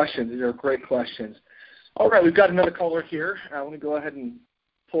love the questions. These are great questions. All right, we've got another caller here. Let me go ahead and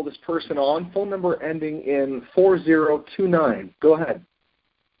pull this person on. Phone number ending in 4029. Go ahead.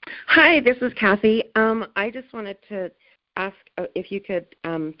 Hi, this is Kathy. I just wanted to ask if you could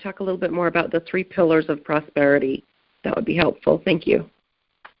talk a little bit more about the 3 pillars of prosperity. That would be helpful. Thank you.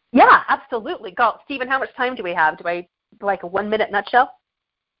 Yeah, absolutely. Go. Stephen, how much time do we have? Do I like a 1-minute nutshell?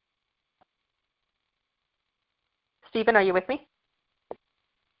 Stephen, are you with me?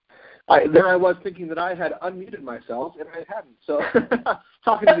 There I was thinking that I had unmuted myself, and I hadn't. So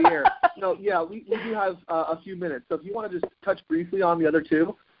talking to the air. No, yeah, we do have a few minutes. So if you want to just touch briefly on the other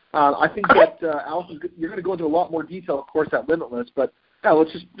 2, I think that Allison, you're going to go into a lot more detail, of course, at Limitless. But yeah,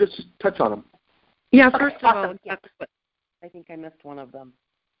 let's just touch on them. Yeah, first of all, I think I missed one of them.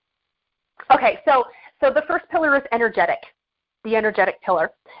 Okay, so the first pillar is energetic, the energetic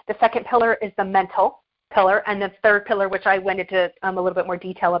pillar. The second pillar is the mental pillar, and the third pillar, which I went into a little bit more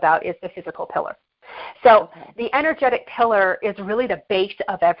detail about, is the physical pillar. So the energetic pillar is really the base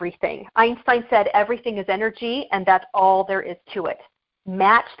of everything. Einstein said everything is energy, and that's all there is to it.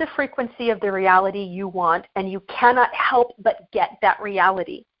 Match the frequency of the reality you want, and you cannot help but get that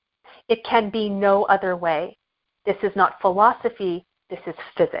reality. It can be no other way. This is not philosophy, this is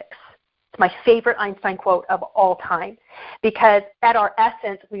physics. It's my favorite Einstein quote of all time, because at our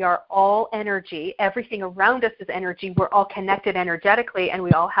essence, we are all energy. Everything around us is energy. We're all connected energetically, and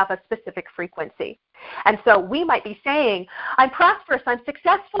we all have a specific frequency. And so we might be saying, I'm prosperous, I'm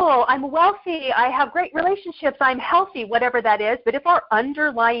successful, I'm wealthy, I have great relationships, I'm healthy, whatever that is. But if our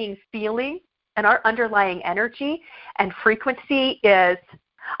underlying feeling And our underlying energy and frequency is,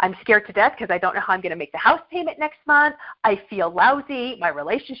 I'm scared to death because I don't know how I'm going to make the house payment next month. I feel lousy. My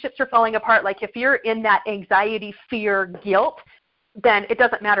relationships are falling apart. Like if you're in that anxiety, fear, guilt, then it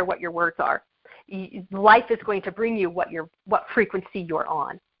doesn't matter what your words are. Life is going to bring you what frequency you're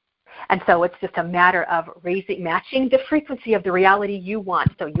on. And so it's just a matter of matching the frequency of the reality you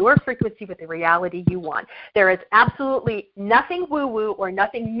want. So your frequency with the reality you want. There is absolutely nothing woo-woo or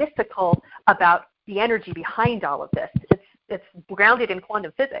nothing mystical about the energy behind all of this. It's grounded in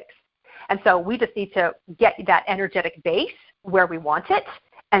quantum physics. And so we just need to get that energetic base where we want it,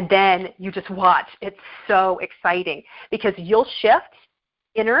 and then you just watch. It's so exciting because you'll shift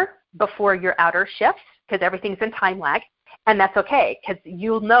inner before your outer shifts because everything's in time lag. And that's okay because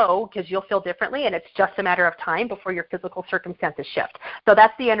you'll know because you'll feel differently, and it's just a matter of time before your physical circumstances shift. So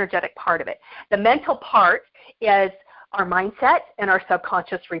that's the energetic part of it. The mental part is our mindset and our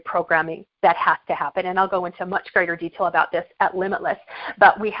subconscious reprogramming that has to happen. And I'll go into much greater detail about this at Limitless.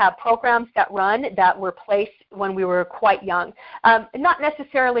 But we have programs that run that were placed when we were quite young, not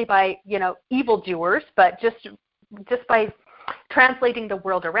necessarily by evildoers, but just by translating the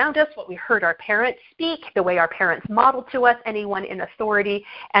world around us, what we heard our parents speak, the way our parents modeled to us, anyone in authority,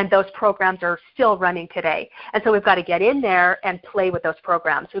 and those programs are still running today. And so we've got to get in there and play with those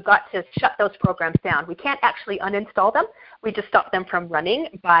programs. We've got to shut those programs down. We can't actually uninstall them. We just stop them from running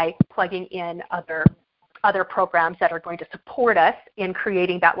by plugging in other programs that are going to support us in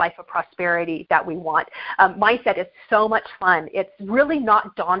creating that life of prosperity that we want. Mindset is so much fun. It's really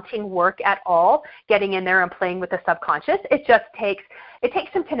not daunting work at all, getting in there and playing with the subconscious. It just takes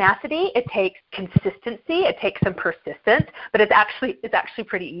some tenacity, it takes consistency, it takes some persistence, but it's actually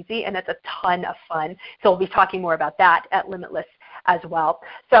pretty easy, and it's a ton of fun. So we'll be talking more about that at Limitless as well.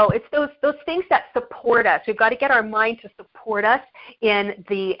 So it's those things that support us. We've got to get our mind to support us in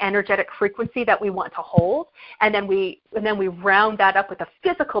the energetic frequency that we want to hold, and then we round that up with a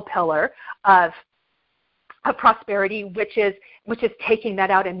physical pillar of prosperity, which is taking that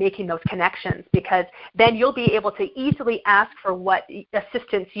out and making those connections, because then you'll be able to easily ask for what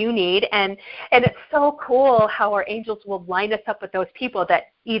assistance you need. And it's so cool how our angels will line us up with those people that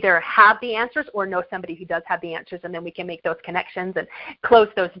either have the answers or know somebody who does have the answers, and then we can make those connections and close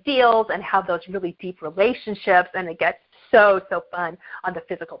those deals and have those really deep relationships, and it gets so fun on the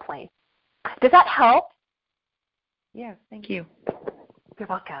physical plane. Does that help? Yes, thank you. You're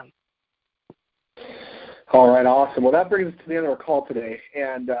welcome. All right, awesome. Well, that brings us to the end of our call today.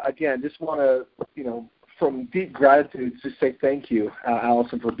 And again, just want to, from deep gratitude, just say thank you,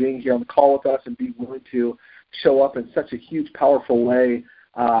 Allison, for being here on the call with us and being willing to show up in such a huge, powerful way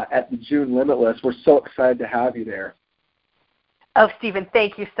at the June Limitless. We're so excited to have you there. Oh, Stephen,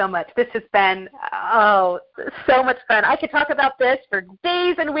 thank you so much. This has been, so much fun. I could talk about this for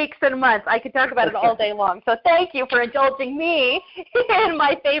days and weeks and months. I could talk about it all day long. So thank you for indulging me in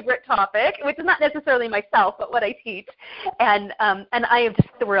my favorite topic, which is not necessarily myself, but what I teach. And I am just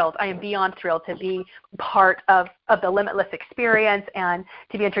thrilled. I am beyond thrilled to be part of the Limitless experience and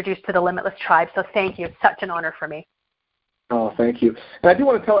to be introduced to the Limitless tribe. So thank you. It's such an honor for me. Oh, thank you. And I do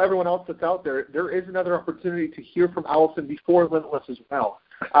want to tell everyone else that's out there, there is another opportunity to hear from Allison before Limitless as well.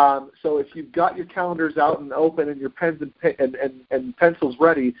 So if you've got your calendars out and open and your pens and pencils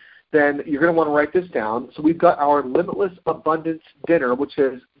ready, then you're going to want to write this down. So we've got our Limitless Abundance Dinner, which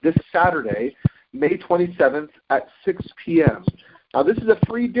is this Saturday, May 27th at 6 p.m. Now, this is a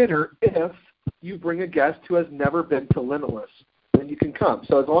free dinner if you bring a guest who has never been to Limitless. Then you can come.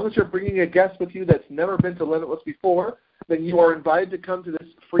 So as long as you're bringing a guest with you that's never been to Limitless before, then you are invited to come to this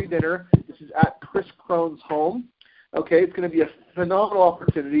free dinner. This is at Chris Crone's home. Okay, it's going to be a phenomenal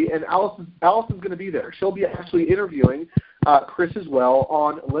opportunity, and Allison's going to be there. She'll be actually interviewing Chris as well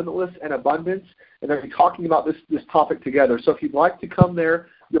on Limitless and Abundance, and they'll be talking about this topic together. So if you'd like to come there,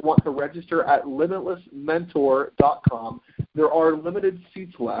 you'll want to register at limitlessmentor.com. There are limited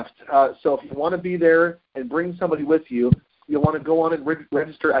seats left, so if you want to be there and bring somebody with you, you'll want to go on and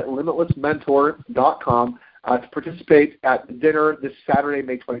register at limitlessmentor.com. To participate at the dinner this Saturday,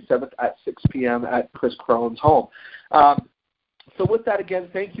 May 27th at 6 p.m. at Chris Crone's home. So with that, again,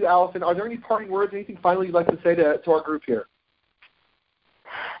 thank you, Allison. Are there any parting words, anything finally you'd like to say to our group here?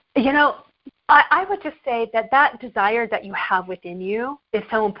 I would just say that desire that you have within you is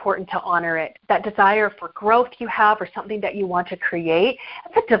so important to honor it. That desire for growth you have or something that you want to create,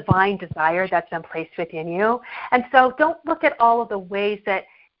 it's a divine desire that's been placed within you. And so don't look at all of the ways that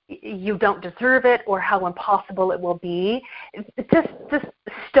you don't deserve it or how impossible it will be. Just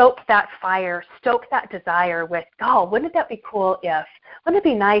stoke that fire, stoke that desire with, oh, wouldn't that be cool if, wouldn't it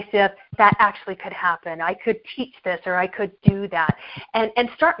be nice if that actually could happen? I could teach this or I could do that. And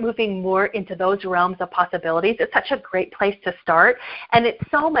start moving more into those realms of possibilities. It's such a great place to start. And it's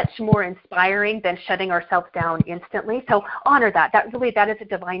so much more inspiring than shutting ourselves down instantly. So honor that. That is a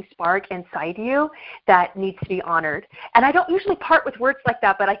divine spark inside you that needs to be honored. And I don't usually part with words like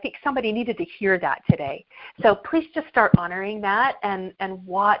that, but I think somebody needed to hear that today. So please just start honoring that and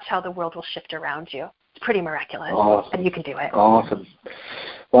watch how the world will shift around you. It's pretty miraculous. Awesome. And you can do it. Awesome.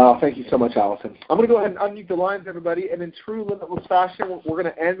 Wow, thank you so much, Allison. I'm going to go ahead and unmute the lines, everybody. And in true Limitless fashion, we're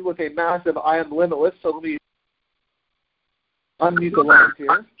going to end with a massive I am limitless. So let me unmute the lines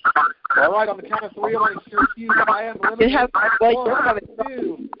here. All right, on the count of three, I'm going to hear you. I am limitless. One,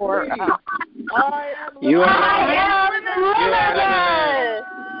 two, three. I am limitless. You are limitless.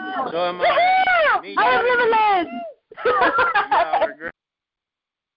 So am I. I am limitless. Yeah, we're great.